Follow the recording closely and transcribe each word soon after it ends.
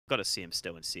got to see him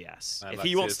still in CS. If like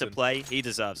he wants to CSN. play, he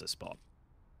deserves a spot.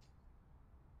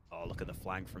 Oh, look at the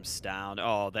flank from Stown.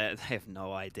 Oh, they have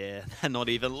no idea. They're not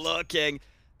even looking.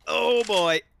 Oh,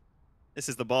 boy. This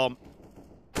is the bomb.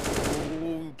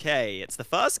 Okay, it's the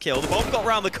first kill. The bomb got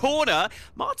around the corner.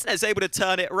 Martinez able to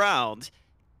turn it around.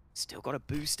 Still got a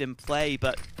boost in play,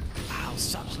 but wow,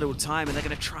 such little time, and they're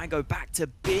going to try and go back to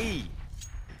B.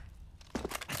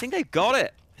 I think they've got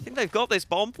it. I think they've got this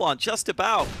bomb plant just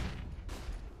about.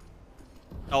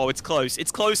 Oh, it's close.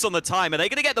 It's close on the time. Are they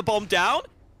going to get the bomb down?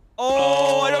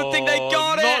 Oh, I don't think they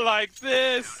got it. Not like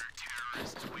this.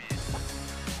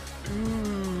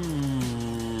 Ooh.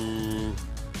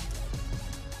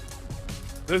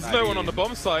 There's no one on the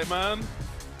bomb site, man.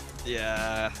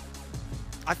 Yeah.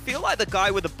 I feel like the guy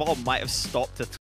with the bomb might have stopped to